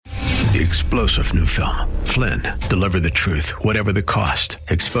The explosive new film, Flynn, deliver the truth, whatever the cost,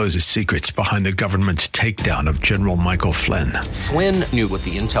 exposes secrets behind the government's takedown of General Michael Flynn. Flynn knew what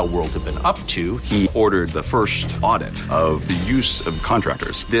the intel world had been up to. He ordered the first audit of the use of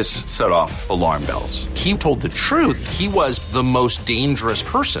contractors. This set off alarm bells. He told the truth. He was the most dangerous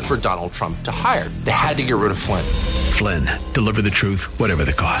person for Donald Trump to hire. They had to get rid of Flynn. Flynn, deliver the truth, whatever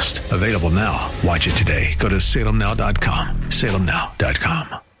the cost. Available now. Watch it today. Go to salemnow.com.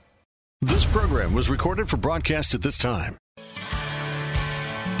 salemnow.com. This program was recorded for broadcast at this time.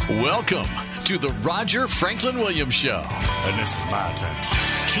 Welcome to the Roger Franklin Williams Show. And this is my turn.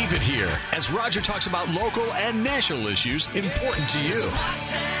 Keep it here as Roger talks about local and national issues important to you.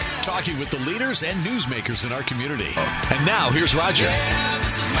 Talking with the leaders and newsmakers in our community. And now, here's Roger.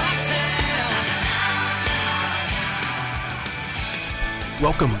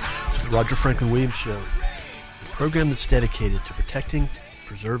 Welcome to the Roger Franklin Williams Show, the program that's dedicated to protecting,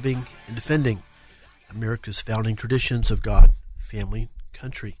 preserving, and defending America's founding traditions of God, family,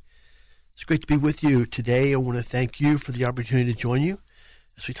 country. It's great to be with you today. I want to thank you for the opportunity to join you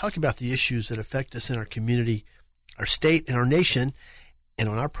as we talk about the issues that affect us in our community, our state, and our nation. And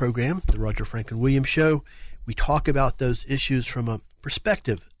on our program, the Roger Franklin Williams Show, we talk about those issues from a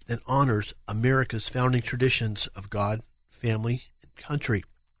perspective that honors America's founding traditions of God, family, and country.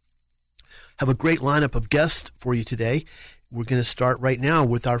 Have a great lineup of guests for you today. We're going to start right now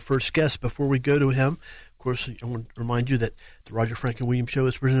with our first guest. Before we go to him, of course, I want to remind you that the Roger Franklin Williams Show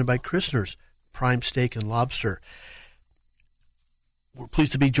is presented by Christner's Prime Steak and Lobster. We're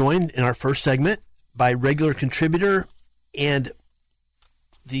pleased to be joined in our first segment by regular contributor and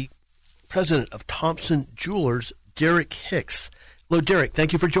the president of Thompson Jewelers, Derek Hicks. Hello, Derek.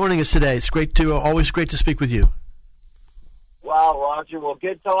 Thank you for joining us today. It's always great to speak with you. Wow, Roger. Well,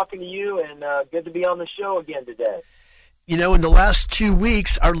 good talking to you, and good to be on the show again today. You know, in the last 2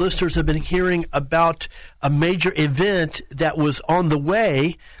 weeks, our listeners have been hearing about a major event that was on the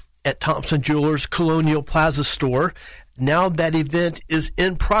way at Thompson Jewelers' Colonial Plaza store. Now that event is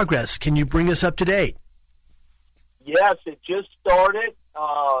in progress. Can you bring us up to date? Yes, it just started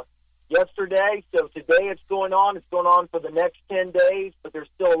yesterday, so today it's going on. It's going on for the next 10 days, but there's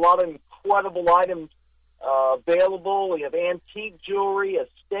still a lot of incredible items available. We have antique jewelry,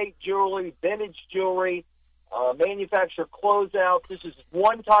 estate jewelry, vintage jewelry, manufacturer closeouts. This is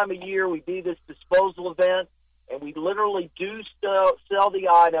one time a year we do this disposal event, and we literally do sell the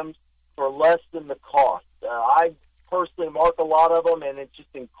items for less than the cost. I personally mark a lot of them, and it's just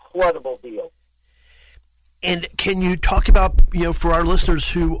an incredible deal. And can you talk about, for our listeners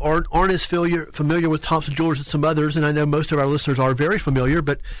who aren't as familiar with Thompson Jewelers and some others, and I know most of our listeners are very familiar,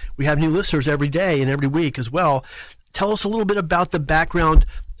 but we have new listeners every day and every week as well. Tell us a little bit about the background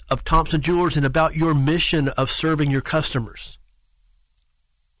of Thompson Jewelers and about your mission of serving your customers.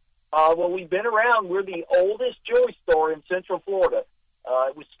 Well, we've been around. We're the oldest jewelry store in Central Florida.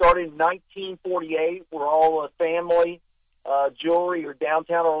 It was started in 1948. We're all a family. Jewelry or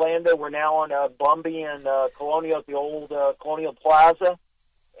downtown Orlando. We're now on Bumby and Colonial at the old Colonial Plaza,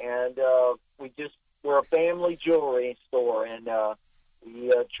 and we're a family jewelry store, and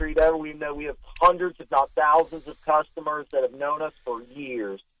we treat we have hundreds, if not thousands, of customers that have known us for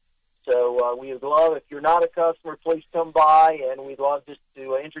years. So we would love, if you're not a customer, please come by, and we'd love just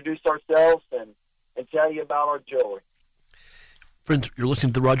to introduce ourselves and tell you about our jewelry. Friends, you're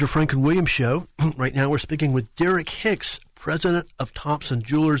listening to the Roger Franklin Williams Show. Right now we're speaking with Derek Hicks, president of Thompson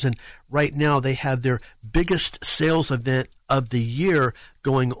Jewelers, and right now they have their biggest sales event of the year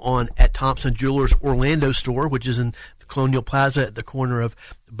going on at Thompson Jewelers Orlando store, which is in the Colonial Plaza at the corner of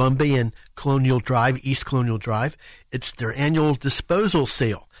Bumby and Colonial Drive, East Colonial Drive. It's their annual disposal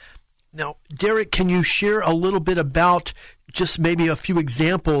sale. Now, Derek, can you share a little bit about just maybe a few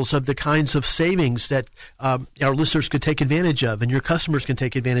examples of the kinds of savings that our listeners could take advantage of and your customers can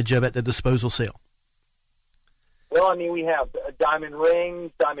take advantage of at the disposal sale? Well, I mean, we have diamond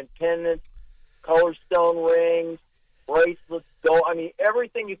rings, diamond pendants, color stone rings, bracelets, gold. I mean,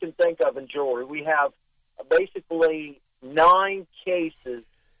 everything you can think of in jewelry. We have basically 9 cases,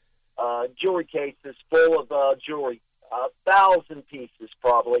 jewelry cases full of jewelry, 1,000 pieces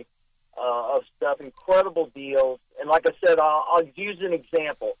probably of stuff, incredible deals. And like I said, I'll use an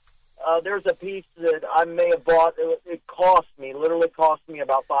example. There's a piece that I may have bought. It literally cost me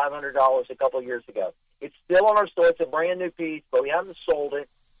about $500 a couple of years ago. It's still on our store. It's a brand new piece, but we haven't sold it.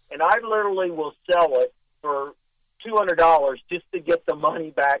 And I literally will sell it for $200 just to get the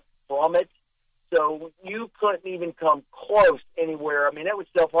money back from it. So you couldn't even come close anywhere. I mean, it would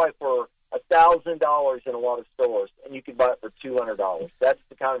sell probably for $1,000 in a lot of stores, and you could buy it for $200. That's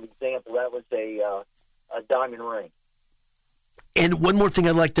the kind of example. That was a diamond ring. And one more thing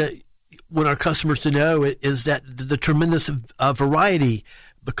I'd like to want our customers to know is that the tremendous variety,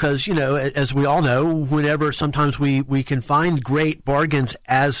 because, as we all know, whenever sometimes we can find great bargains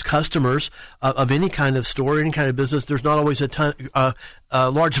as customers of any kind of store, any kind of business, there's not always a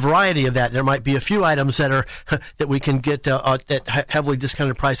large variety of that. There might be a few items that are that we can get at heavily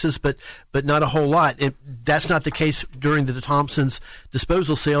discounted prices, but not a whole lot. That's not the case during the Thompson's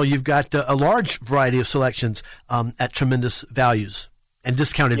disposal sale. You've got a large variety of selections at tremendous values and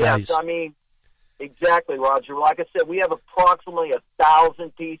discounted values. Yes, I mean, exactly, Roger. Like I said, we have approximately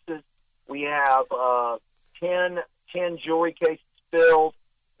 1,000 pieces. We have 10 jewelry cases filled.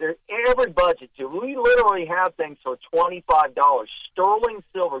 There's every budget, too. We literally have things for $25. Sterling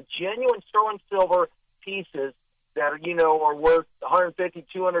silver, genuine sterling silver pieces that are worth $150,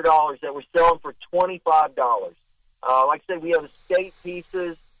 $200 that we're selling for $25. Like I said, we have estate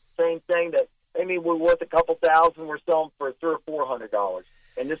pieces, same thing, that maybe we're worth a couple thousand, we're selling for $300 or $400.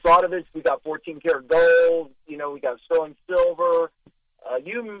 And this lot of it, we got 14 karat gold. We got sterling silver.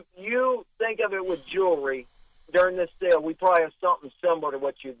 You think of it with jewelry during this sale, we probably have something similar to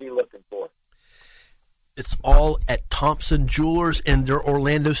what you'd be looking for. It's all at Thompson Jewelers and their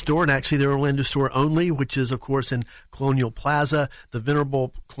Orlando store, and actually their Orlando store only, which is, of course, in Colonial Plaza, the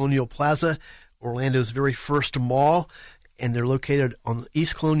venerable Colonial Plaza, Orlando's very first mall, and they're located on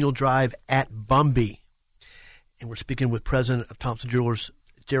East Colonial Drive at Bumby. And we're speaking with President of Thompson Jewelers,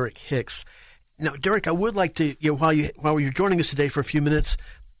 Derek Hicks. Now, Derek, I would like to, while you're joining us today for a few minutes,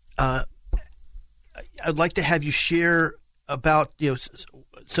 I'd like to have you share about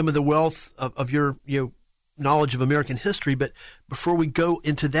some of the wealth of your knowledge of American history. But before we go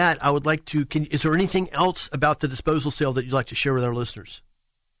into that, I would like to. Is there anything else about the disposal sale that you'd like to share with our listeners?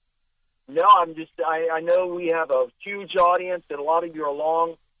 No, I know we have a huge audience, and a lot of you are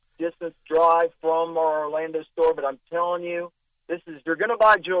long distance drive from our Orlando store. But I'm telling you, you're going to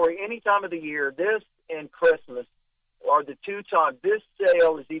buy jewelry any time of the year. This and Christmas are the two times. This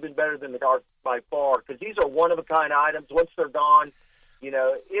sale is even better than the dark by far, because these are one-of-a-kind items. Once they're gone,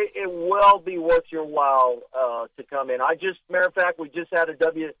 it will be worth your while to come in. Matter of fact, we just had a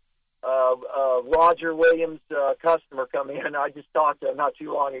Roger Williams customer come in. I just talked to him not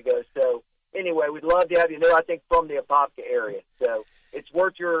too long ago. So anyway, we'd love to have you there, I think, from the Apopka area. So it's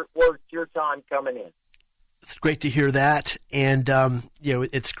worth your time coming in. It's great to hear that, and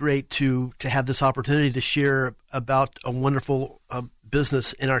it's great to have this opportunity to share about a wonderful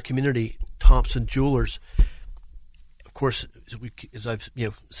business in our community, Thompson Jewelers. Of course, as I've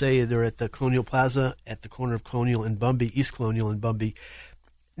say, they're at the Colonial Plaza at the corner of Colonial and Bumby, East Colonial and Bumby.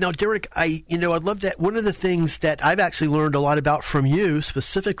 Now, Derek, I'd love that. One of the things that I've actually learned a lot about from you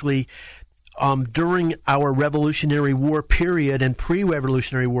specifically during our Revolutionary War period and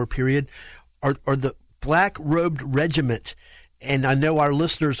pre-Revolutionary War period are the Black-Robed Regiment, and I know our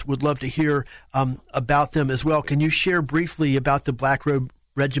listeners would love to hear about them as well. Can you share briefly about the Black-Robed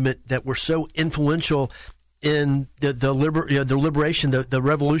Regiment that were so influential in the liberation, the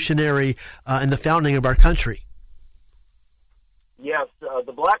revolutionary, and the founding of our country? Yes,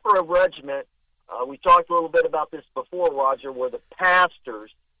 the Black-Robed Regiment, we talked a little bit about this before, Roger, were the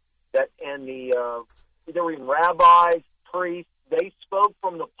pastors there were even rabbis, priests. They spoke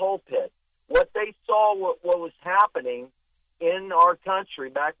from the pulpit. What they saw, what was happening in our country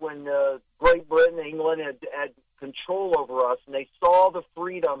back when Great Britain, England had control over us, and they saw the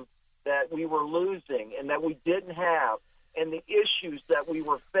freedom that we were losing and that we didn't have, and the issues that we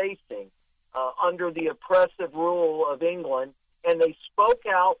were facing under the oppressive rule of England, and they spoke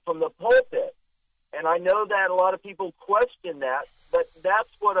out from the pulpit. And I know that a lot of people question that, but that's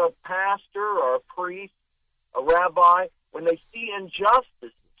what a pastor or a priest, a rabbi, when they see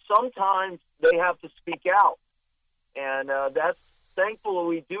injustice, sometimes they have to speak out. And that's thankful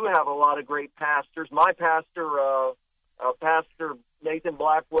we do have a lot of great pastors. My pastor, Pastor Nathan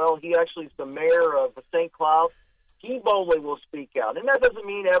Blackwell, he actually is the mayor of St. Cloud. He boldly will speak out. And that doesn't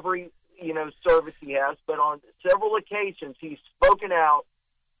mean every service he has, but on several occasions he's spoken out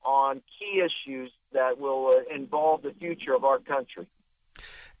on key issues that will involve the future of our country.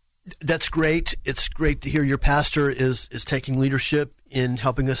 That's great. It's great to hear your pastor is taking leadership in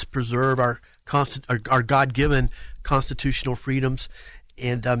helping us preserve our God-given constitutional freedoms.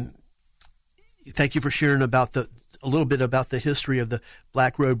 And thank you for sharing about a little bit about the history of the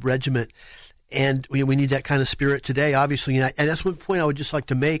Black Robe Regiment. And we need that kind of spirit today, obviously. And that's one point I would just like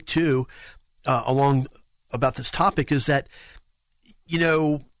to make, too, along about this topic, is that,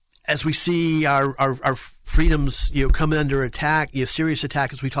 as we see our freedoms, come under attack, serious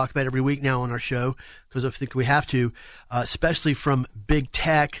attack, as we talk about every week now on our show, because I think we have to, especially from big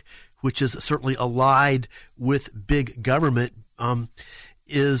tech, which is certainly allied with big government,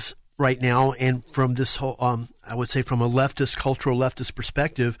 is right now, and from this whole, I would say from a cultural leftist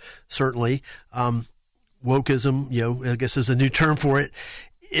perspective, certainly, wokeism, I guess is a new term for it,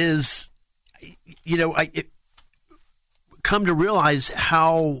 is, come to realize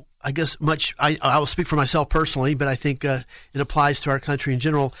how, I guess, much, I will speak for myself personally, but I think it applies to our country in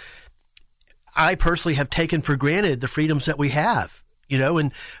general. I personally have taken for granted the freedoms that we have,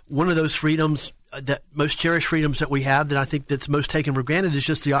 and one of those freedoms, that most cherished freedoms that we have, that I think that's most taken for granted, is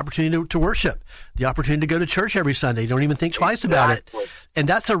just the opportunity to worship, the opportunity to go to church every Sunday. You don't even think twice about it. And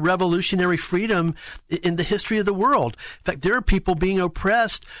that's a revolutionary freedom in the history of the world. In fact, there are people being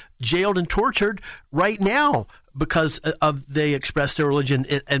oppressed, jailed, and tortured right now because they express their religion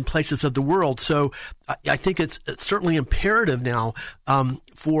in places of the world. So I think it's certainly imperative now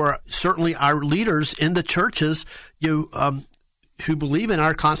for certainly our leaders in the churches, who believe in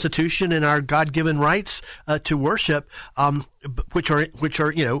our Constitution and our God-given rights to worship, which are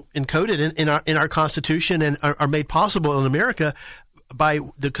encoded in our Constitution and are made possible in America by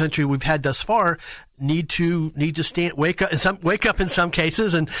the country we've had thus far, need to wake up in some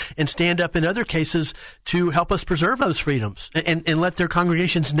cases and stand up in other cases to help us preserve those freedoms and let their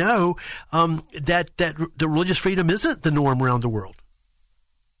congregations know that the religious freedom isn't the norm around the world.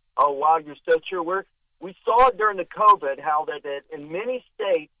 Oh wow, you're so true. We saw it during the COVID, how that in many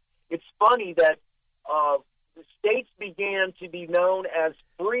states, it's funny that the states began to be known as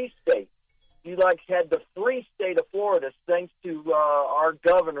free states. You had the free state of Florida, thanks to our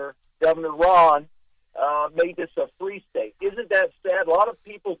Governor Ron, made this a free state. Isn't that sad? A lot of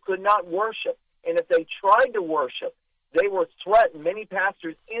people could not worship, and if they tried to worship, they were threatened. Many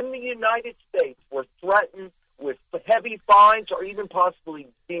pastors in the United States were threatened with heavy fines or even possibly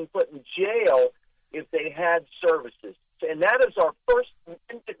being put in jail if they had services. And that is our First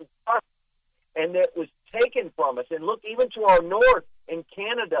Amendment right, and that was taken from us. And look, even to our north in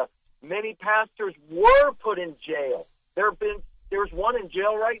Canada, many pastors were put in jail. There's one in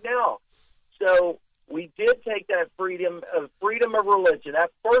jail right now. So we did take that freedom of religion,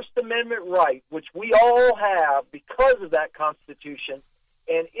 that First Amendment right, which we all have because of that Constitution,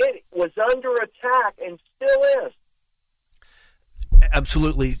 and it was under attack and still is.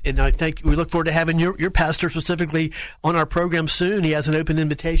 Absolutely. And we look forward to having your pastor specifically on our program soon. He has an open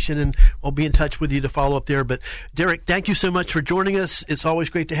invitation, and we'll be in touch with you to follow up there. But Derek, thank you so much for joining us. It's always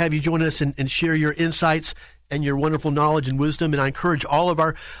great to have you join us and share your insights and your wonderful knowledge and wisdom. And I encourage all of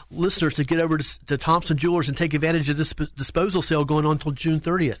our listeners to get over to Thompson Jewelers and take advantage of this disposal sale going on until June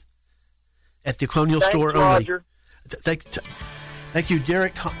 30th at the Colonial Store only. Roger. Thank you,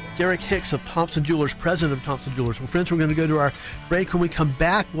 Derek Hicks of Thompson Jewelers, president of Thompson Jewelers. Well, friends, we're going to go to our break. When we come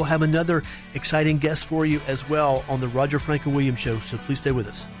back, we'll have another exciting guest for you as well on the Roger Franklin Williams Show, so please stay with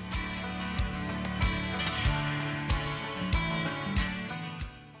us.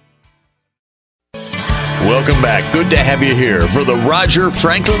 Welcome back. Good to have you here for the Roger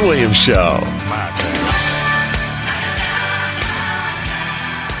Franklin Williams Show.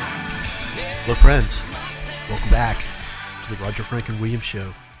 Hello, friends. Welcome back to the Roger Franklin Williams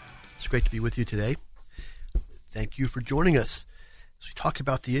Show. It's great to be with you today. Thank you for joining us as we talk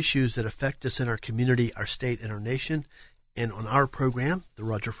about the issues that affect us in our community, our state, and our nation. And on our program, the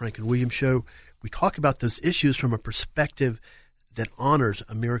Roger Franklin Williams Show, we talk about those issues from a perspective that honors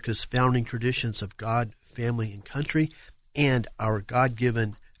America's founding traditions of God, family, and country, and our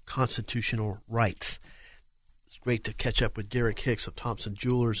God-given constitutional rights. It's great to catch up with Derek Hicks of Thompson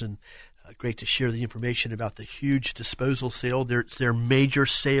Jewelers, and great to share the information about the huge disposal sale. It's their major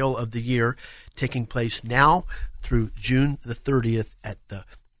sale of the year, taking place now through June the 30th at the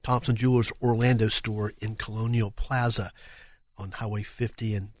Thompson Jewelers Orlando store in Colonial Plaza on Highway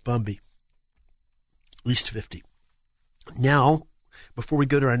 50 in Bumby, East 50. Now, before we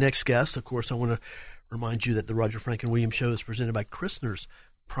go to our next guest, of course, I want to remind you that the Roger Franklin Williams Show is presented by Christner's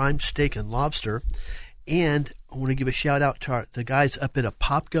Prime Steak and Lobster. And I want to give a shout out to the guys up at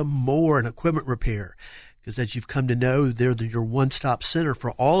Apopka Mower and Equipment Repair, because as you've come to know, they're your one-stop center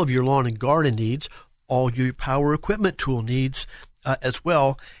for all of your lawn and garden needs, all your power equipment tool needs as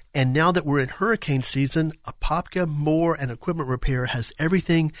well. And now that we're in hurricane season, Apopka Mower and Equipment Repair has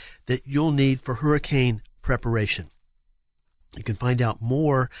everything that you'll need for hurricane preparation. You can find out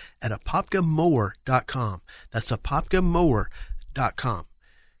more at apopkamower.com. That's apopkamower.com.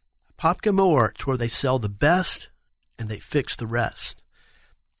 Apopka Mower, it's where they sell the best and they fix the rest.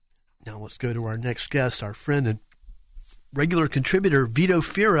 Now let's go to our next guest, our friend and regular contributor, Vito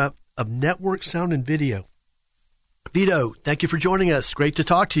Fira of Network Sound and Video. Vito, thank you for joining us. Great to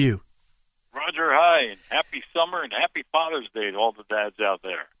talk to you. Roger, hi, and happy summer and happy Father's Day to all the dads out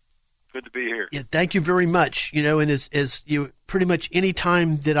there. Good to be here. Yeah, thank you very much. You know, and as you pretty much any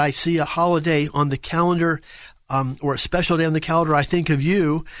time that I see a holiday on the calendar or a special day on the calendar, I think of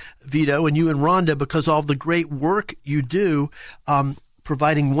you, Vito, and you and Rhonda, because of all the great work you do,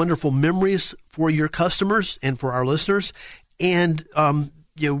 providing wonderful memories for your customers and for our listeners, and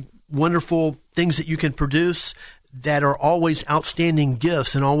wonderful things that you can produce that are always outstanding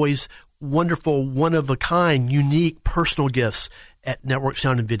gifts and always wonderful, one-of-a-kind, unique, personal gifts at Network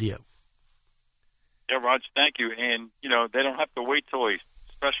Sound and Video. Yeah, Roger, thank you. And, they don't have to wait till a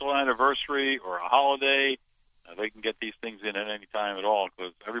special anniversary or a holiday. They can get these things in at any time at all,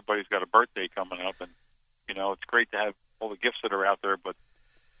 because everybody's got a birthday coming up. And, it's great to have all the gifts that are out there. But,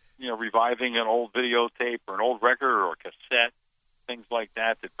 reviving an old videotape or an old record or a cassette, things like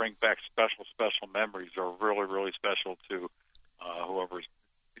that bring back special memories are really, really special to whoever it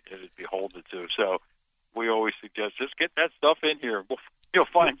is beholden to. So we always suggest just get that stuff in here. You'll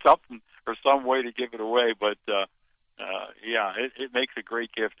find something or some way to give it away. But, it makes a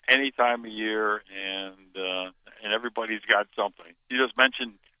great gift any time of year, and everybody's got something. You just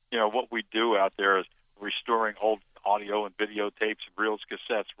mentioned, what we do out there is restoring old audio and videotapes, reels,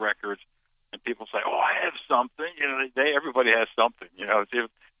 cassettes, records, and people say, "Oh, I have something." Everybody has something.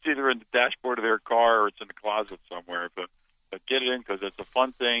 It's either in the dashboard of their car or it's in the closet somewhere. But get it in, because it's a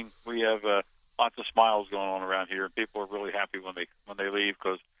fun thing. We have lots of smiles going on around here, and people are really happy when they leave,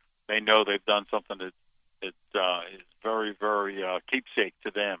 because they know they've done something that is very, very keepsake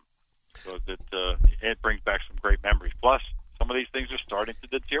to them. So that it brings back some great memories. Plus, some of these things are starting to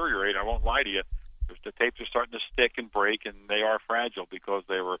deteriorate. I won't lie to you. The tapes are starting to stick and break, and they are fragile because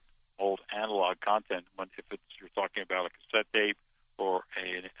they were old analog content. If you're talking about a cassette tape or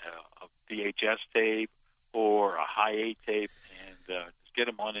a VHS tape or a high 8 tape, and just get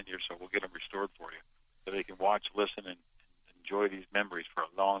them on in here, so we'll get them restored for you, so they can watch, listen, and enjoy these memories for a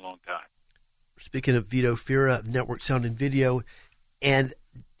long, long time. Speaking of Vito Fira of Network Sound and Video, and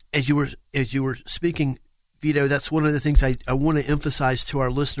as you were speaking, Vito, that's one of the things I want to emphasize to our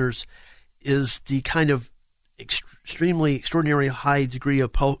listeners is the kind of extremely extraordinary high degree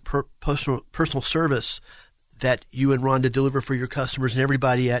of personal service that you and Rhonda deliver for your customers and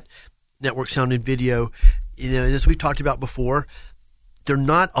everybody at Network Sound and Video. As we've talked about before, there are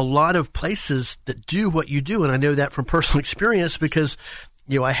not a lot of places that do what you do, and I know that from personal experience, because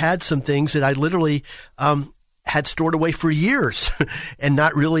I had some things that I literally had stored away for years and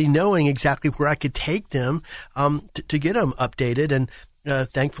not really knowing exactly where I could take them to get them updated. And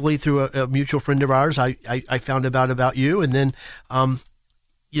thankfully, through a mutual friend of ours, I found about you, and then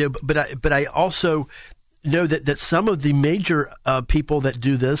but I also know that some of the major people that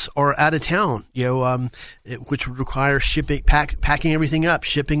do this are out of town, which would require packing everything up,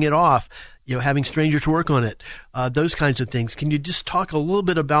 shipping it off, having strangers work on it, those kinds of things. Can you just talk a little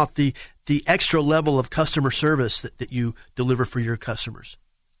bit about the extra level of customer service that you deliver for your customers?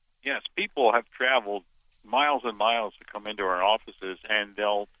 Yes, people have traveled miles and miles to come into our offices, and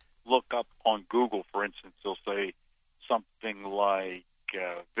they'll look up on Google, for instance. They'll say something like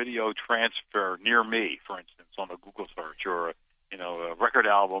video transfer near me, for instance, on a Google search, or a record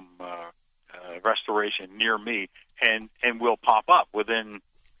album restoration near me, and will pop up within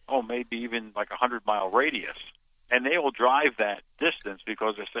maybe even like 100-mile radius, and they will drive that distance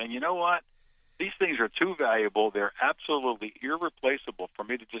because they're saying, you know what, these things are too valuable, they're absolutely irreplaceable for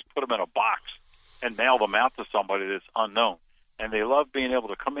me to just put them in a box and mail them out to somebody that's unknown. And they love being able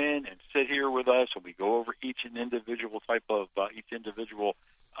to come in and sit here with us, and we go over each individual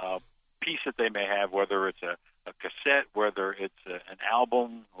piece that they may have, whether it's a cassette, whether it's an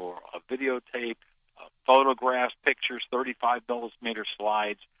album or a videotape, photographs, pictures, 35 millimeter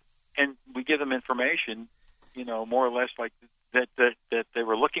slides, and we give them information, more or less like that they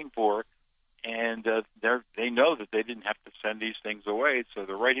were looking for, and they know that they didn't have to send these things away, so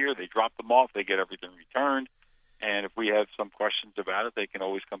they're right here. They drop them off. They get everything returned. And if we have some questions about it, they can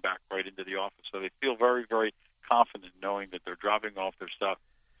always come back right into the office. So they feel very, very confident knowing that they're dropping off their stuff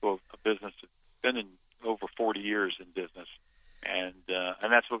to a business that's been in over 40 years in business. And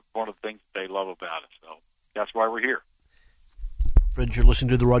that's one of the things that they love about it. So that's why we're here. Friends, you're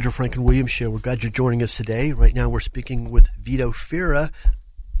listening to the Roger Franklin Williams Show. We're glad you're joining us today. Right now we're speaking with Vito Fira,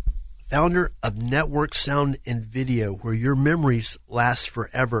 founder of Network Sound and Video, where your memories last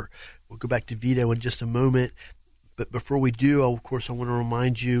forever. We'll go back to Vito in just a moment. But before we do, of course, I want to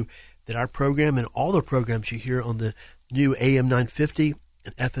remind you that our program and all the programs you hear on the new AM 950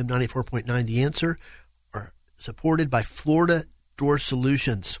 and FM 94.9 The Answer are supported by Florida Door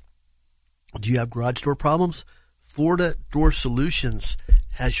Solutions. Do you have garage door problems? Florida Door Solutions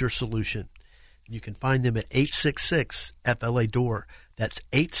has your solution. You can find them at 866-FLA-DOOR. That's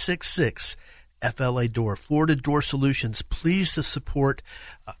 866-FLA-DOOR. Florida Door Solutions, pleased to support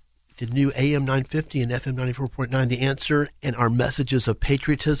the new AM 950 and FM 94.9, The Answer, and our messages of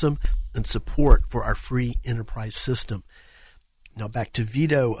patriotism and support for our free enterprise system. Now back to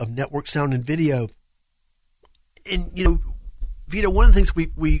Vito of Network Sound and Video. And, Vito, one of the things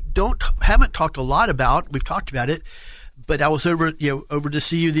we haven't talked a lot about, we've talked about it, but I was over to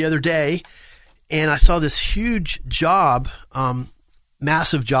see you the other day, and I saw this huge job,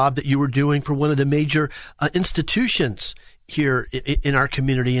 massive job that you were doing for one of the major institutions here in our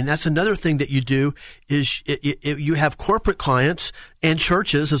community. And that's another thing that you do is you have corporate clients and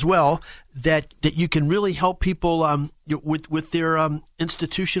churches as well that you can really help people with their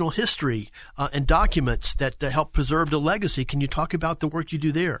institutional history and documents that help preserve the legacy. Can you talk about the work you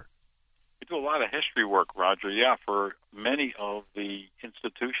do there? We do a lot of history work, Roger. Yeah, for many of the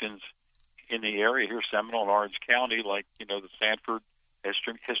institutions in the area here, Seminole and Orange County, like the Sanford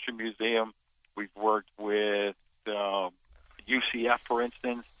History Museum. We've worked with UCF, for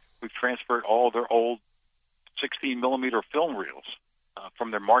instance. We've transferred all their old 16-millimeter film reels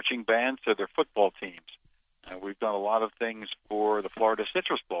from their marching bands to their football teams. We've done a lot of things for the Florida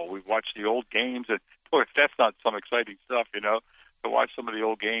Citrus Bowl. We've watched the old games, and boy, that's not some exciting stuff, to watch some of the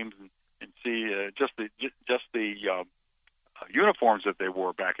old games and see just the uniforms that they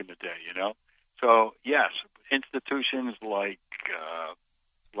wore back in the day, So yes, institutions like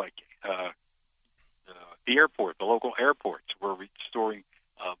the airport, the local airports, we're restoring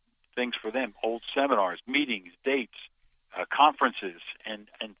things for them, old seminars, meetings, dates, conferences, and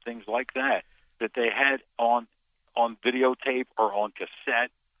things like that they had on videotape or on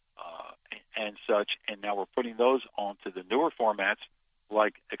cassette and such, and now we're putting those onto the newer formats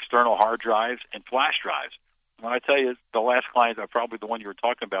like external hard drives and flash drives. When I tell you, the last client, probably the one you were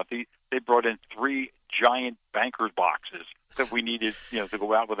talking about, they brought in 3 giant banker's boxes that we needed, to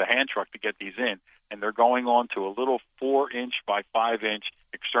go out with a hand truck to get these in, and they're going on to a little 4-inch by 5-inch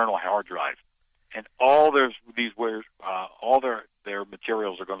external hard drive, and all their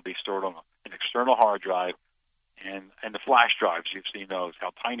materials are going to be stored on an external hard drive, and the flash drives, you've seen those,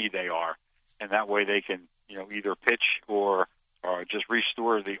 how tiny they are, and that way they can, either pitch or just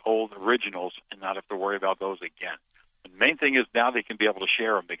restore the old originals and not have to worry about those again. The main thing is now they can be able to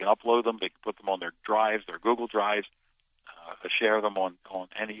share them. They can upload them. They can put them on their drives, their Google Drives, share them on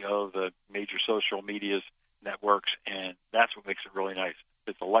any of the major social medias networks, and that's what makes it really nice.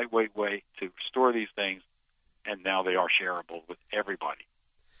 It's a lightweight way to store these things, and now they are shareable with everybody.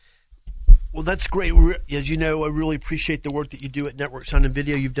 Well, that's great. As you know, I really appreciate the work that you do at Network Sound and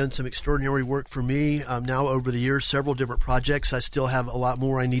Video. You've done some extraordinary work for me now over the years, several different projects. I still have a lot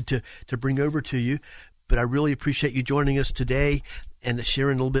more I need to bring over to you, but I really appreciate you joining us today and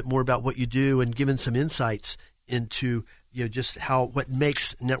sharing a little bit more about what you do and giving some insights into just what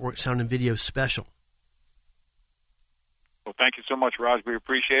makes Network Sound and Video special. Well, thank you so much, Raj. We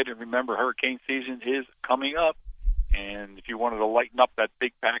appreciate it. Remember, hurricane season is coming up, and if you wanted to lighten up that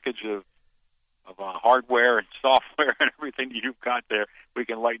big package of hardware and software and everything you've got there, we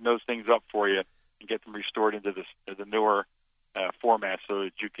can lighten those things up for you and get them restored into the newer format so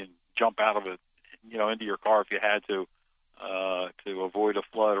that you can jump out of it, into your car if you had to avoid a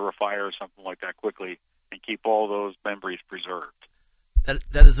flood or a fire or something like that quickly and keep all those memories preserved.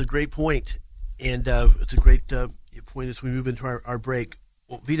 That is a great point, and it's a great point as we move into our break.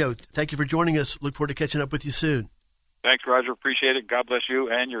 Well, Vito, thank you for joining us. Look forward to catching up with you soon. Thanks, Roger. Appreciate it. God bless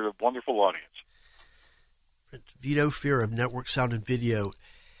you and your wonderful audience. It's Vito Fear of Network Sound and Video.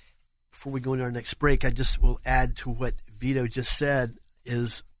 Before we go into our next break, I just will add to what Vito just said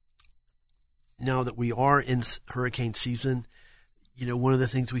is now that we are in hurricane season, one of the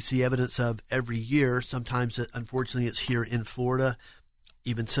things we see evidence of every year, sometimes unfortunately it's here in Florida,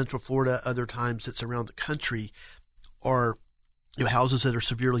 even Central Florida, other times it's around the country, are houses that are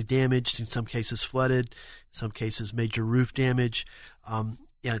severely damaged, in some cases flooded, in some cases major roof damage,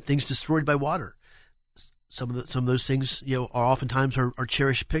 things destroyed by water. Some of those things, are oftentimes are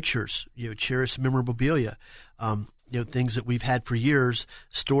cherished pictures, cherished memorabilia, things that we've had for years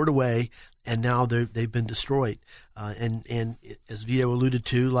stored away, and now they've been destroyed. And as Vito alluded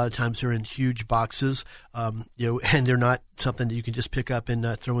to, a lot of times they're in huge boxes, and they're not something that you can just pick up and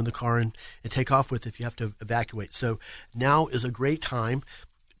throw in the car and take off with if you have to evacuate. So now is a great time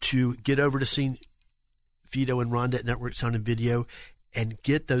to get over to see Vito and Rhonda at Network Sound and Video and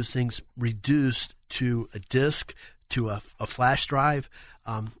get those things reduced to a disc, to a flash drive,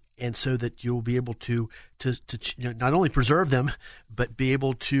 and so that you'll be able to not only preserve them, but be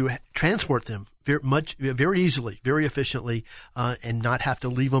able to transport them very easily, very efficiently, and not have to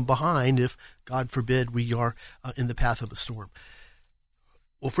leave them behind if, God forbid, we are in the path of a storm.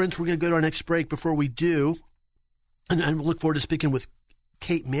 Well, friends, we're going to go to our next break. Before we do, and we'll look forward to speaking with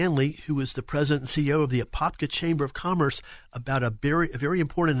Kate Manley, who is the president and CEO of the Apopka Chamber of Commerce, about a very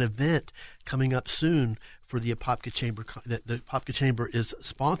important event coming up soon for the Apopka Chamber that the Apopka Chamber is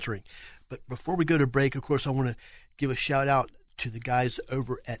sponsoring. But before we go to break, of course, I want to give a shout out to the guys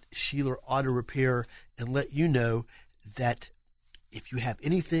over at Sheeler Auto Repair and let you know that if you have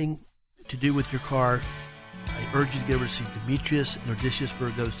anything to do with your car, I urge you to go over to see Demetrius and Odysseus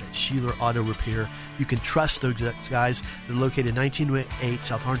Virgos at Sheeler Auto Repair. You can trust those guys. They're located at 1908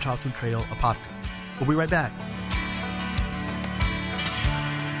 South Harn-Thompson Trail, Apopka. We'll be right back.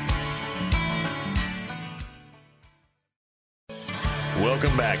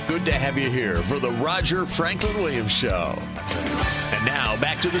 Welcome back. Good to have you here for the Roger Franklin Williams Show. And now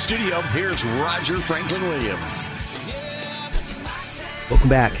back to the studio. Here's Roger Franklin Williams. Welcome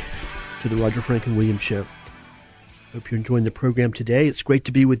back to the Roger Franklin Williams Show. Hope you're enjoying the program today. It's great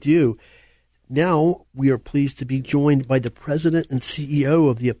to be with you. Now we are pleased to be joined by the president and CEO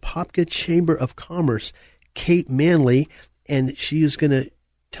of the Apopka Chamber of Commerce, Kate Manley, and she is going to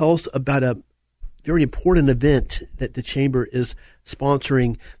tell us about a very important event that the chamber is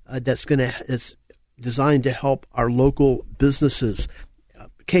sponsoring that's designed to help our local businesses.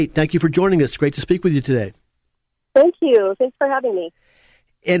 Kate, thank you for joining us. Great to speak with you today. Thank you. Thanks for having me.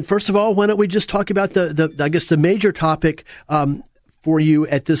 And first of all, why don't we just talk about the major topic for you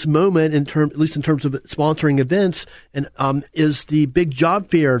at this moment, at least in terms of sponsoring events, and is the big job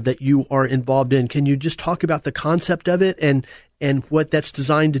fair that you are involved in. Can you just talk about the concept of it and what that's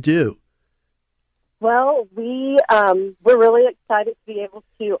designed to do? Well, we're really excited to be able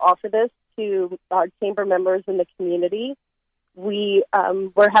to offer this to our chamber members in the community. We're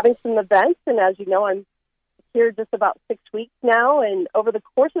having some events, and as you know, I'm here just about 6 weeks now, and over the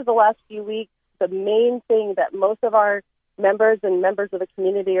course of the last few weeks, the main thing that most of our members and members of the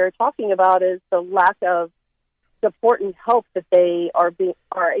community are talking about is the lack of support and help that they are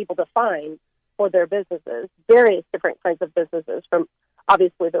able to find for their businesses, various different kinds of businesses, from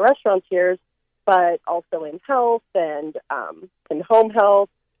obviously the restaurateurs, but also in health and in home health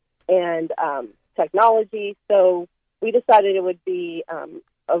and technology. So we decided it would be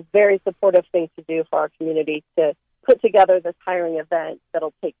a very supportive thing to do for our community to put together this hiring event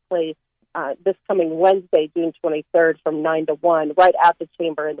that'll take place this coming Wednesday, June 23rd from 9 to 1, right at the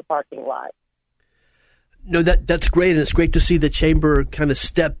chamber in the parking lot. No, that's great, and it's great to see the chamber kind of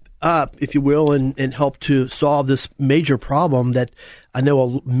step up, if you will, and help to solve this major problem that I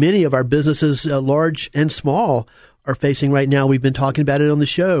know many of our businesses, large and small, are facing right now. We've been talking about it on the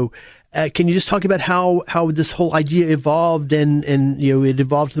show. Can you just talk about how this whole idea evolved and it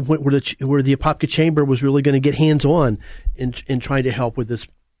evolved to the point where the Apopka Chamber was really going to get hands-on in trying to help with this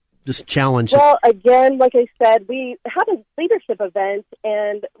challenge? Well, again, like I said, we had a leadership event,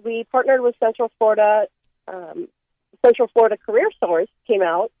 and we partnered with Central Florida Career Source came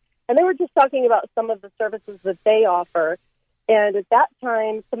out, and they were just talking about some of the services that they offer. And at that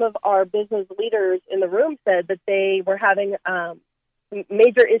time, some of our business leaders in the room said that they were having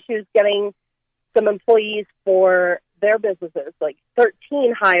major issues getting some employees for their businesses, like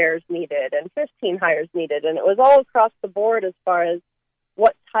 13 hires needed and 15 hires needed. And it was all across the board as far as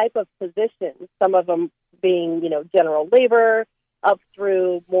what type of positions, some of them being, general labor up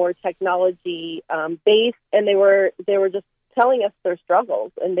through more technology based. And they were just telling us their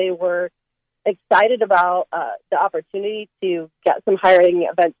struggles, and they were excited about the opportunity to get some hiring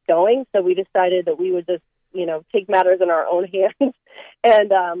events going. So we decided that we would just, take matters in our own hands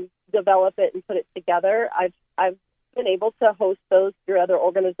and develop it and put it together. I've been able to host those through other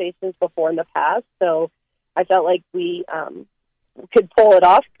organizations before in the past, so I felt like we could pull it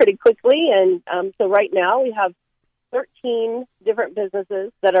off pretty quickly. And so right now we have 13 different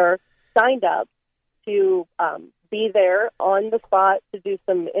businesses that are signed up to be there on the spot to do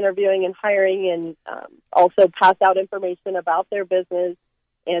some interviewing and hiring, and also pass out information about their business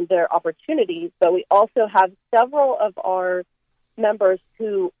and their opportunities. But we also have several of our members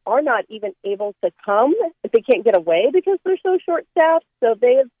who are not even able to come if they can't get away because they're so short-staffed. So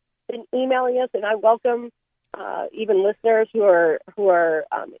they have been emailing us, and I welcome even listeners who are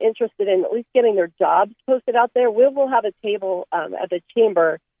interested in at least getting their jobs posted out there. We will have a table at the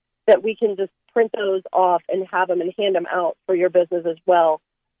chamber that we can just print those off and have them and hand them out for your business as well.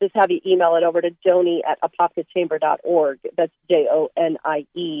 Just have you email it over to Joni at apopkachamber.org. That's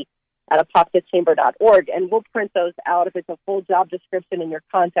JONIE at apopkachamber.org. And we'll print those out if it's a full job description and your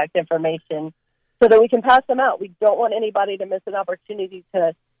contact information so that we can pass them out. We don't want anybody to miss an opportunity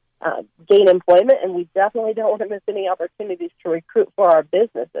to gain employment, and we definitely don't want to miss any opportunities to recruit for our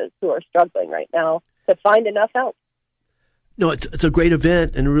businesses who are struggling right now to find enough help. No, it's a great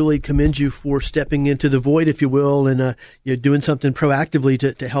event, and really commend you for stepping into the void, if you will, and doing something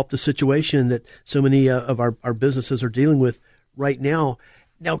proactively to help the situation that so many of our businesses are dealing with right now.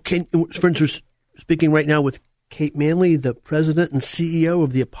 Now, for instance, speaking right now with Kate Manley, the president and CEO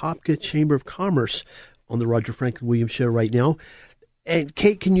of the Apopka Chamber of Commerce, on the Roger Franklin Williams Show right now. And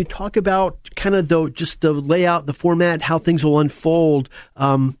Kate, can you talk about kind of just the layout, the format, how things will unfold?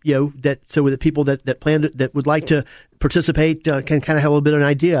 That so the people that plan that would like to participate can kind of have a little bit of an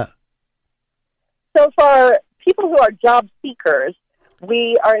idea. So for people who are job seekers,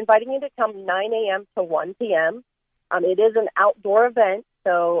 we are inviting you to come 9 a.m. to 1 p.m. It is an outdoor event,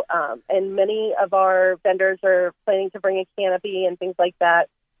 so and many of our vendors are planning to bring a canopy and things like that.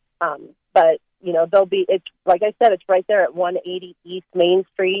 But it's like I said, it's right there at 180 East Main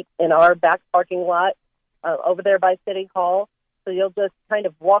Street in our back parking lot over there by City Hall. So you'll just kind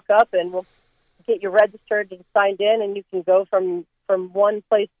of walk up and we'll get you registered and signed in, and you can go from one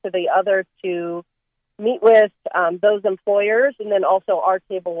place to the other to meet with those employers. And then also our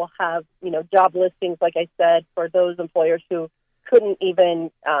table will have, job listings, like I said, for those employers who couldn't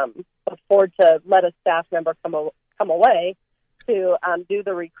even afford to let a staff member come away to do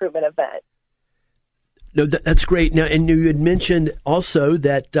the recruitment event. No, that's great. Now, and you had mentioned also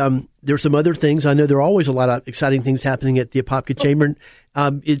that there's some other things. I know there are always a lot of exciting things happening at the Apopka Chamber.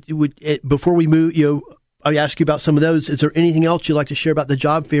 Before we move, I ask you about some of those. Is there anything else you'd like to share about the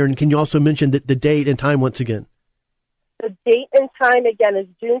job fair? And can you also mention the date and time once again? The date and time, again, is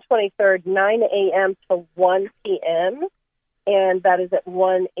June 23rd, 9 a.m. to 1 p.m., and that is at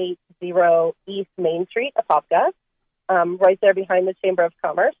 180 East Main Street, Apopka, right there behind the Chamber of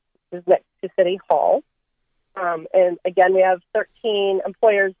Commerce, which is next to City Hall. And again, we have 13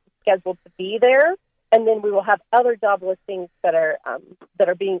 employers scheduled to be there, and then we will have other job listings that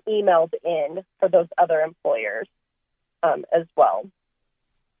are being emailed in for those other employers as well.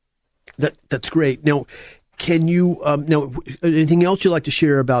 That's great. Now, can you anything else you'd like to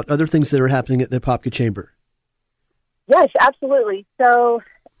share about other things that are happening at the Apopka Chamber? Yes, absolutely. So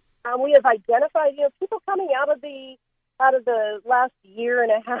we have identified people coming out of the last year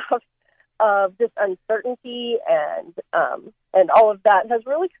and a half of just uncertainty and all of that has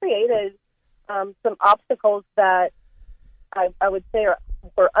really created some obstacles that I would say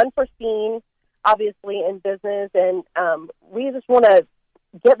were unforeseen, obviously, in business. And we just want to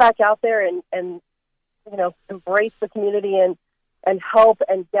get back out there and embrace the community and help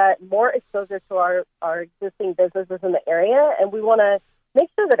and get more exposure to our existing businesses in the area. And we want to make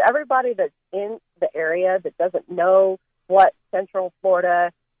sure that everybody that's in the area that doesn't know what Central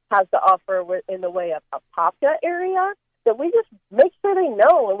Florida has to offer in the way of Apopka area, that we just make sure they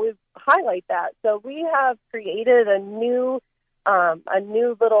know and we highlight that. So we have created a new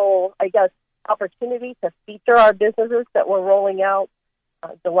little, opportunity to feature our businesses that we're rolling out.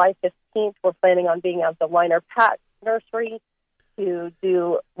 July 15th, we're planning on being at the Liner Pat Nursery to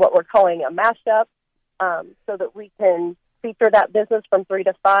do what we're calling a mashup, so that we can feature that business from 3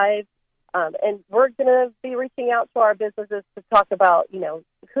 to 5. And we're going to be reaching out to our businesses to talk about,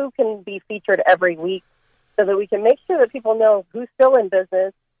 who can be featured every week so that we can make sure that people know who's still in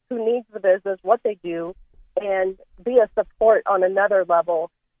business, who needs the business, what they do, and be a support on another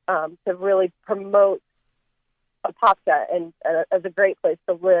level to really promote Apopka and as a great place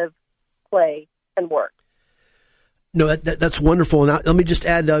to live, play, and work. No, that's wonderful. And let me just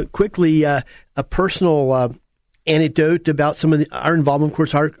add quickly a personal anecdote about some of our involvement. Of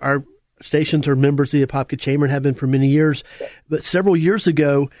course, our stations are members of the Apopka Chamber and have been for many years. But several years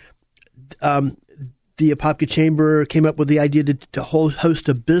ago, the Apopka Chamber came up with the idea to host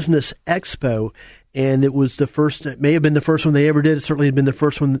a business expo. And it was it may have been the first one they ever did. It certainly had been the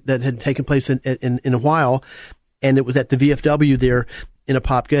first one that had taken place in a while. And it was at the VFW there in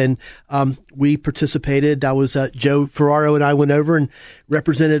Apopka. And we participated. I was Joe Ferraro and I went over and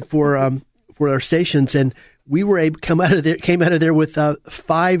represented for our stations. And we were able to came out of there with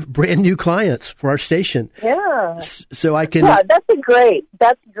 5 brand new clients for our station. Yeah. So I can. Yeah, that's great.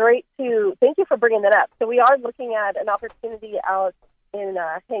 That's great too. Thank you for bringing that up. So we are looking at an opportunity out in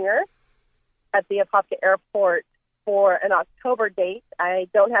Hangar at the Apopka Airport for an October date. I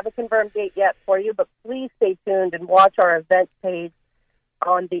don't have a confirmed date yet for you, but please stay tuned and watch our event page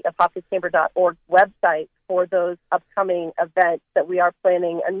on the apopkachamber.org website for those upcoming events that we are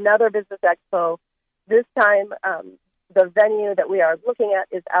planning. Another business expo. This time, the venue that we are looking at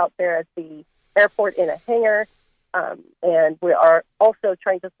is out there at the airport in a hangar, and we are also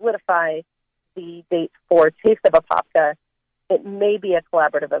trying to solidify the date for Taste of Apopka it may be a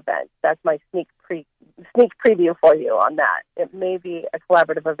collaborative event. That's my sneak preview for you on that. It may be a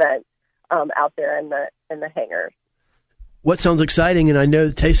collaborative event out there in the hangars. What sounds exciting, and I know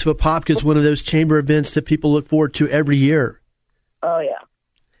the Taste of Apopka is one of those chamber events that people look forward to every year. Oh, yeah.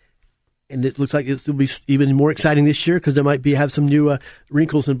 And it looks like it will be even more exciting this year because there might have some new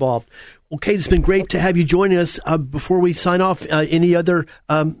wrinkles involved. Well, Kate, it's been great to have you joining us. Before we sign off, any other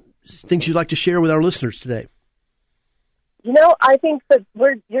things you'd like to share with our listeners today? I think that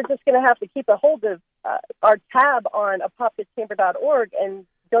you're just going to have to keep a hold of our tab on apopkachamber.org and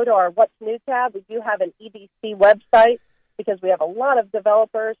go to our What's New tab. We do have an EDC website because we have a lot of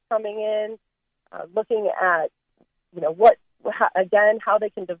developers coming in, looking at, how they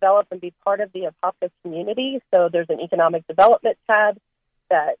can develop and be part of the Apopka community. So there's an economic development tab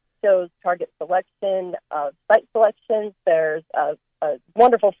that shows target selection of site selections. There's a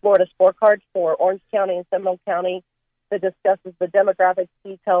wonderful Florida scorecard for Orange County and Seminole County that discusses the demographics,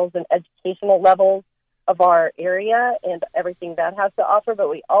 details, and educational levels of our area and everything that has to offer. But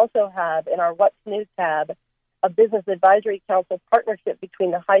we also have in our What's New tab a business advisory council partnership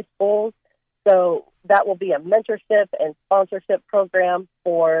between the high schools. So that will be a mentorship and sponsorship program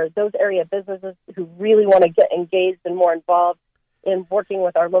for those area businesses who really want to get engaged and more involved in working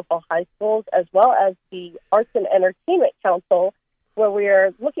with our local high schools, as well as the Arts and Entertainment Council, where we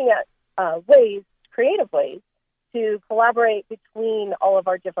are looking at creative ways to collaborate between all of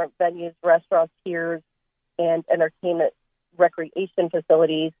our different venues, restaurants, tiers, and entertainment recreation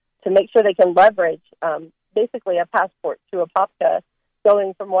facilities to make sure they can leverage basically a passport to Apopka,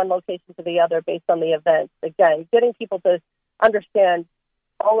 going from one location to the other based on the events. Again, getting people to understand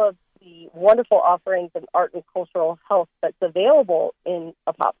all of the wonderful offerings in art and cultural health that's available in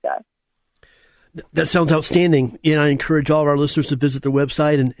Apopka. That sounds outstanding. I encourage all of our listeners to visit the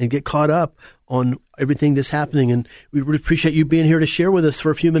website and get caught up on everything that's happening. And we really appreciate you being here to share with us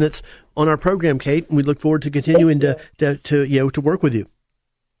for a few minutes on our program, Kate. And we look forward to continuing to work with you.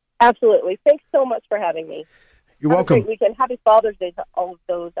 Absolutely. Thanks so much for having me. You're welcome. Have a great weekend. Happy Father's Day to all of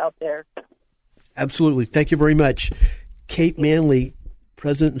those out there. Absolutely. Thank you very much. Kate Manley,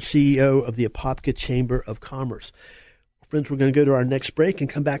 President and CEO of the Apopka Chamber of Commerce. Friends, we're going to go to our next break and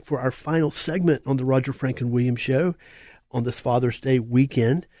come back for our final segment on the Roger Franklin Williams Show on this Father's Day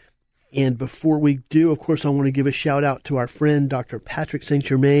weekend. And before we do, of course, I want to give a shout out to our friend, Dr. Patrick St.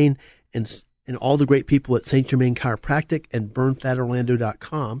 Germain, and all the great people at St. Germain Chiropractic and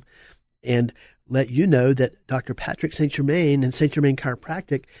BurnFlatOrlando.com, and let you know that Dr. Patrick St. Germain and St. Germain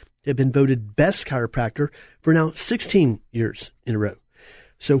Chiropractic have been voted best chiropractor for now 16 years in a row.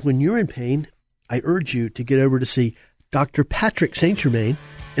 So when you're in pain, I urge you to get over to see Dr. Patrick St. Germain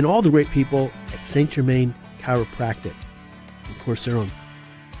and all the great people at St. Germain Chiropractic. Of course, they're on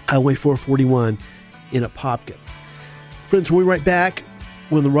Highway 441 in Apopka. Friends, we'll be right back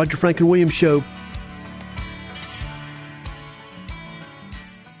on the Roger Franklin Williams Show.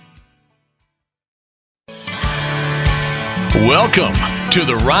 Welcome to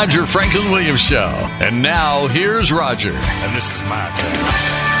the Roger Franklin Williams Show. And now, here's Roger. And this is my turn.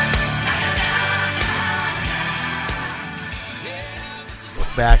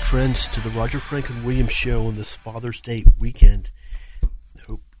 Welcome back, friends, to the Roger Franklin Williams Show on this Father's Day weekend. I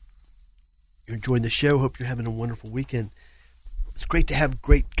hope you're enjoying the show. Hope you're having a wonderful weekend. It's great to have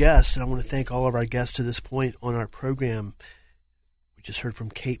great guests, and I want to thank all of our guests to this point on our program. We just heard from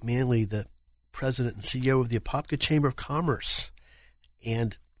Kate Manley, the President and CEO of the Apopka Chamber of Commerce,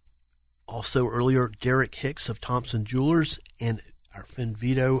 and also earlier Derek Hicks of Thompson Jewelers, and our friend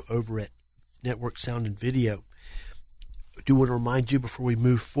Vito over at Network Sound and Video. I do want to remind you before we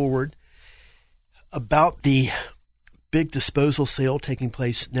move forward about the big disposal sale taking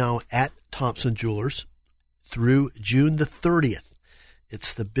place now at Thompson Jewelers through June the 30th.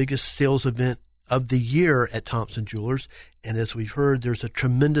 It's the biggest sales event of the year at Thompson Jewelers, and as we've heard, there's a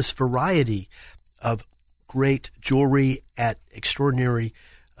tremendous variety of great jewelry at extraordinary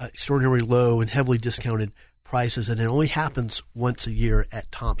low and heavily discounted prices, and it only happens once a year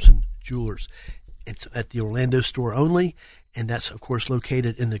at Thompson Jewelers. It's at the Orlando store only, and that's, of course,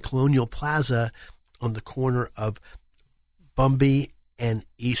 located in the Colonial Plaza on the corner of Bumby and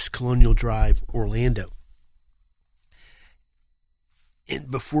East Colonial Drive, Orlando.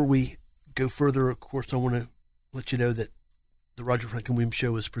 And before we go further, of course, I want to let you know that the Roger Franklin Williams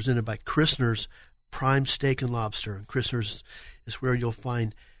Show is presented by Christner's Prime Steak and Lobster. And Christner's is where you'll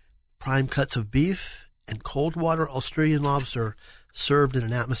find prime cuts of beef and cold water Australian lobster served in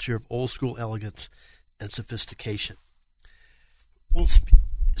an atmosphere of old school elegance and sophistication. Well,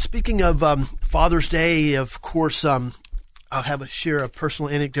 speaking of Father's Day, of course, I'll share a personal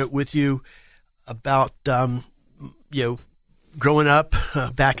anecdote with you about growing up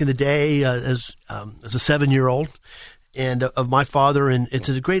back in the day as a 7-year-old, and of my father, and it's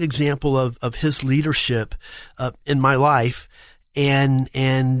a great example of his leadership in my life, and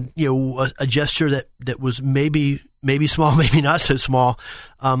a gesture that was maybe small, maybe not so small,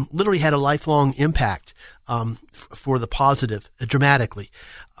 literally had a lifelong impact for the positive, dramatically.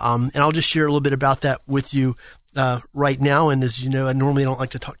 And I'll just share a little bit about that with you right now. And as you know, I normally don't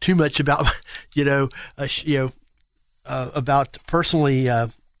like to talk too much about about personally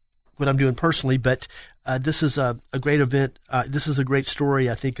what I'm doing personally, but this is a great event. This is a great story,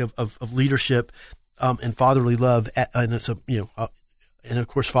 I think, of leadership and fatherly love. And it's and of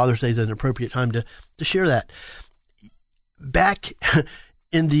course, Father's Day is an appropriate time to share that. Back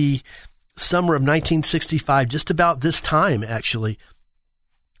in the summer of 1965, just about this time, actually,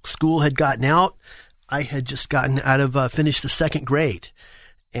 school had gotten out. I had just gotten out of finished the second grade,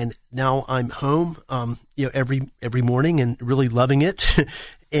 and now I'm home, every morning and really loving it.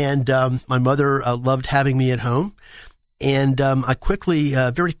 And my mother loved having me at home, and I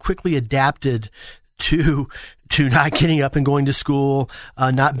very quickly adapted to not getting up and going to school,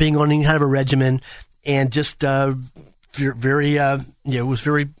 not being on any kind of a regimen, and just was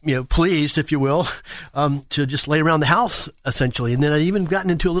very pleased, if you will, to just lay around the house essentially. And then I'd even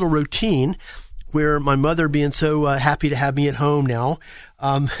gotten into a little routine where my mother, being so happy to have me at home now,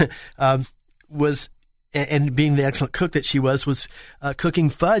 was, and being the excellent cook that she was cooking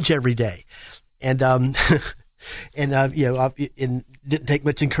fudge every day, and didn't take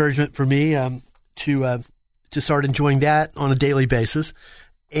much encouragement for me to start enjoying that on a daily basis.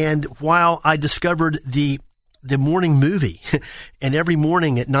 And while I discovered the morning movie, and every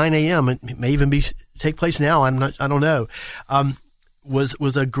morning at 9 a.m., it may even take place now, I don't know,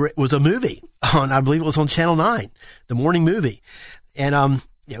 was a movie on, I believe it was on Channel 9, the morning movie. And,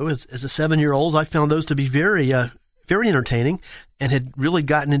 as a 7-year-old, I found those to be very, very entertaining, and had really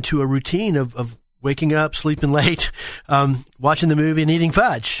gotten into a routine of waking up, sleeping late, watching the movie and eating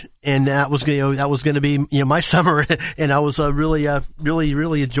fudge. And that was going to be, my summer. And I was really,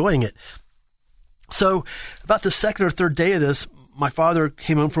 really enjoying it. So about the second or third day of this, my father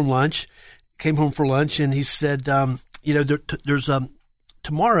came home for lunch, and he said, there's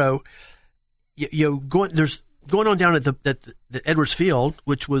tomorrow, there's going on down at the Edwards Field,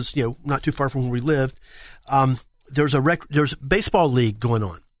 which was, not too far from where we lived. There's a baseball league going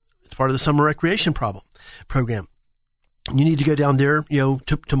on. It's part of the summer recreation program. You need to go down there,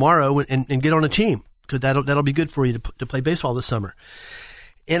 tomorrow and get on a team, because that'll be good for you to play baseball this summer.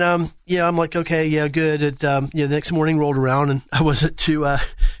 And, I'm like, okay, yeah, good. The next morning rolled around, and I wasn't too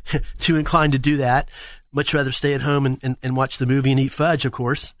inclined to do that. Much rather stay at home and watch the movie and eat fudge, of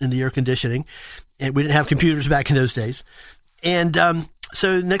course, in the air conditioning. And we didn't have computers back in those days. And,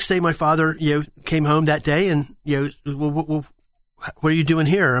 so next day, my father, came home that day, and, well, what are you doing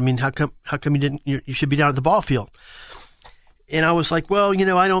here? I mean, how come you should be down at the ball field? And I was like, well,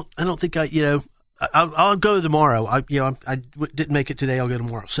 I don't think I'll go tomorrow. I didn't make it today. I'll go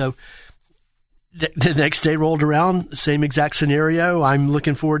tomorrow. So the next day rolled around, same exact scenario. I'm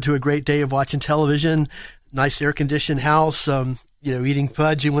looking forward to a great day of watching television, nice air conditioned house, eating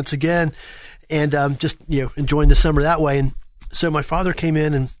fudge once again, and just enjoying the summer that way. And so my father came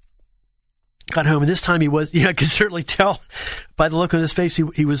in and got home, and this time he was, I could certainly tell by the look on his face,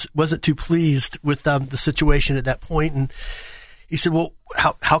 he wasn't too pleased with the situation at that point. And he said, well,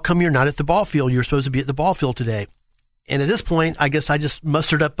 how come you're not at the ball field? You're supposed to be at the ball field today. And at this point, I guess I just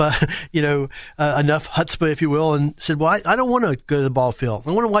mustered up, enough chutzpah, if you will, and said, well, I don't want to go to the ball field.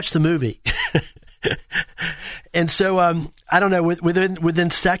 I want to watch the movie. And so, I don't know, within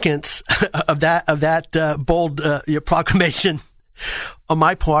seconds of that bold proclamation on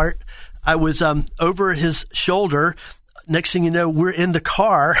my part, I was over his shoulder. Next thing you know, we're in the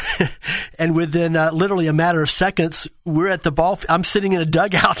car, and within literally a matter of seconds, we're at the ball. I'm sitting in a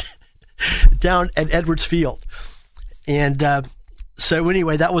dugout down at Edwards Field. And so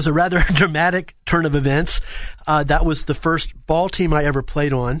anyway, that was a rather dramatic turn of events. That was the first ball team I ever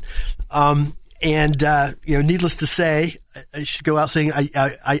played on. And needless to say, I should go out saying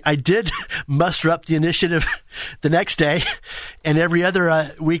I did muster up the initiative the next day and every other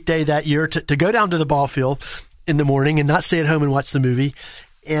weekday that year to go down to the ball field in the morning and not stay at home and watch the movie.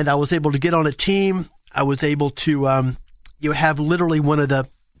 And I was able to get on a team. I was able to have literally one of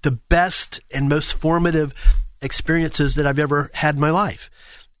the best and most formative experiences that I've ever had in my life.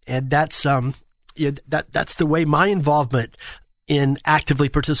 And that's that's the way my involvement in actively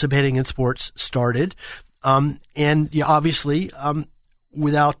participating in sports started. Obviously,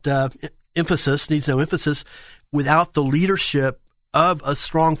 without emphasis, needs no emphasis, without the leadership of a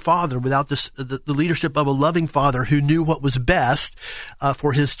strong father, without the leadership of a loving father who knew what was best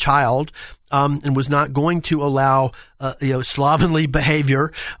for his child, and was not going to allow slovenly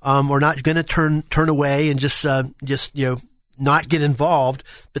behavior, or not going to turn away and just not get involved.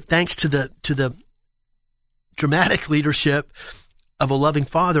 But thanks to the dramatic leadership of a loving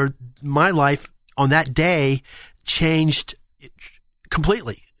father, my life on that day changed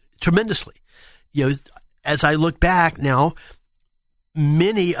completely, tremendously. As I look back now,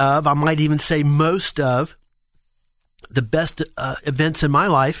 many of, I might even say most of, the best events in my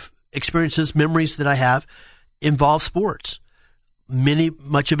life, experiences, memories that I have, involve sports.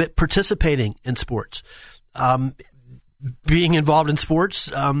 Much of it participating in sports. Being involved in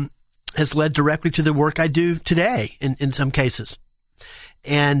sports has led directly to the work I do today in some cases.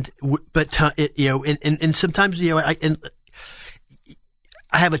 And sometimes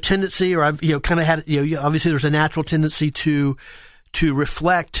I have a tendency, or I've kind of had, obviously there's a natural tendency to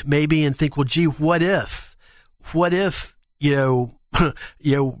reflect maybe and think, well, gee, what if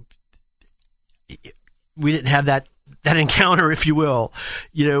we didn't have that encounter, if you will,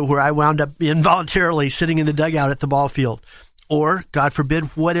 where I wound up involuntarily sitting in the dugout at the ball field. Or, God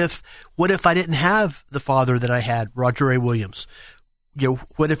forbid, what if I didn't have the father that I had, Roger A. Williams?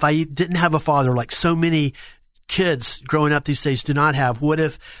 What if I didn't have a father like so many kids growing up these days do not have? What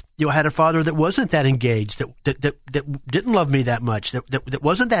if I had a father that wasn't that engaged, that didn't love me that much, that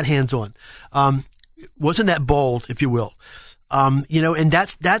wasn't that hands-on, wasn't that bold, if you will? And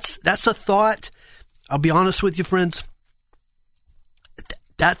that's a thought. I'll be honest with you, friends.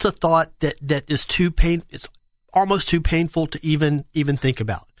 That's a thought that is it's almost too painful to even think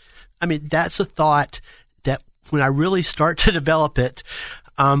about. I mean, that's a thought that when I really start to develop it,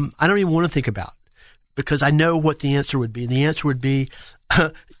 I don't even want to think about, because I know what the answer would be. The answer would be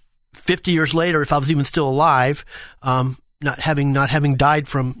 50 years later, if I was even still alive, not having died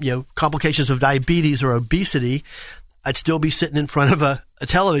from complications of diabetes or obesity, I'd still be sitting in front of a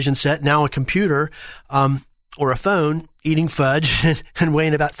television set, now a computer, or a phone, eating fudge and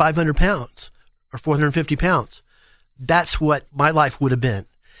weighing about 500 pounds or 450 pounds. That's what my life would have been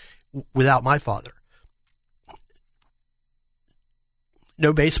without my father.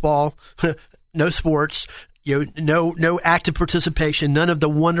 No baseball, no sports, no active participation, none of the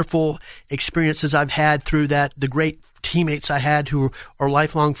wonderful experiences I've had through that, the great teammates I had who are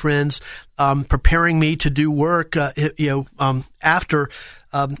lifelong friends, preparing me to do work, after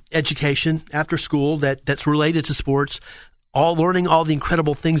education, after school, that's related to sports, learning all the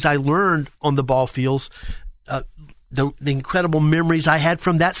incredible things I learned on the ball fields, the incredible memories I had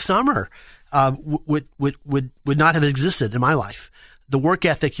from that summer, would not have existed in my life. The work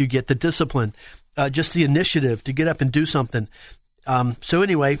ethic you get, the discipline, just the initiative to get up and do something. So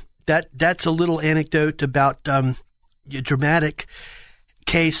anyway, that's a little anecdote about a dramatic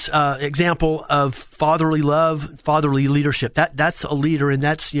case, example of fatherly love, fatherly leadership. That's a leader, and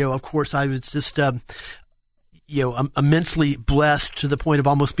that's, of course, I was just immensely blessed to the point of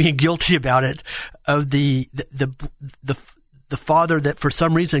almost being guilty about it, of the father that for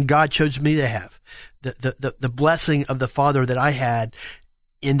some reason God chose me to have. The blessing of the father that I had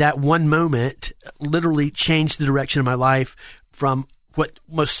in that one moment literally changed the direction of my life from what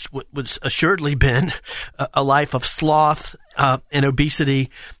was assuredly been a life of sloth and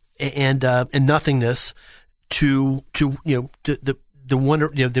obesity and nothingness to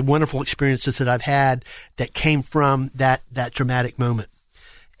the wonderful experiences that I've had that came from that dramatic moment.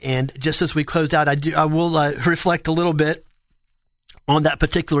 And just as we closed out, I will reflect a little bit on that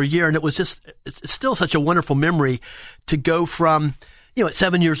particular year, and it's still such a wonderful memory to go from, at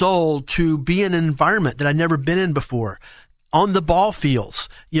 7 years old to be in an environment that I'd never been in before. On the ball fields,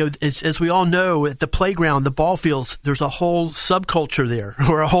 as we all know, at the playground, the ball fields, there's a whole subculture there,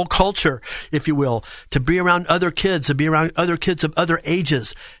 or a whole culture, if you will, to be around other kids, to be around other kids of other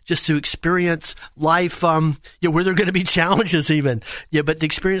ages, just to experience life, where there are going to be challenges even, but to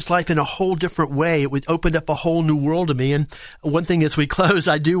experience life in a whole different way. It opened up a whole new world to me. And one thing as we close,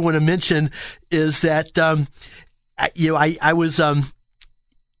 I do want to mention is that, I was,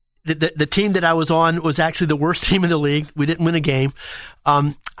 the team that I was on was actually the worst team in the league. We didn't win a game.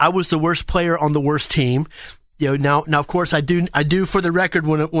 I was the worst player on the worst team. Now of course I do for the record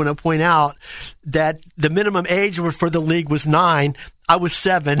want to point out that the minimum age for the league was 9. I was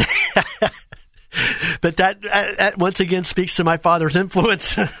 7. But that once again speaks to my father's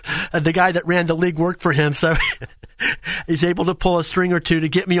influence. The guy that ran the league worked for him, so he's able to pull a string or two to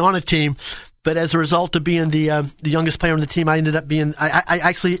get me on a team. But as a result of being the youngest player on the team, I ended up being, I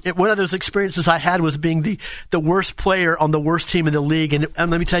actually, one of those experiences I had was being the worst player on the worst team in the league. And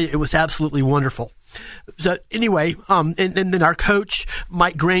let me tell you, it was absolutely wonderful. So anyway, and then our coach,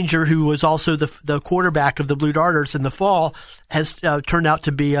 Mike Granger, who was also the quarterback of the Blue Darters in the fall, has turned out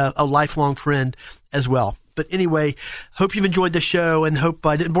to be a lifelong friend as well. But anyway, hope you've enjoyed the show, and hope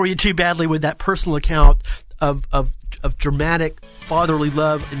I didn't bore you too badly with that personal account of dramatic fatherly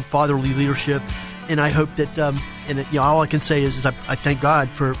love and fatherly leadership. And I hope that, all I can say is I thank God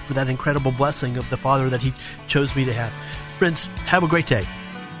for that incredible blessing of the father that he chose me to have. Friends, have a great day.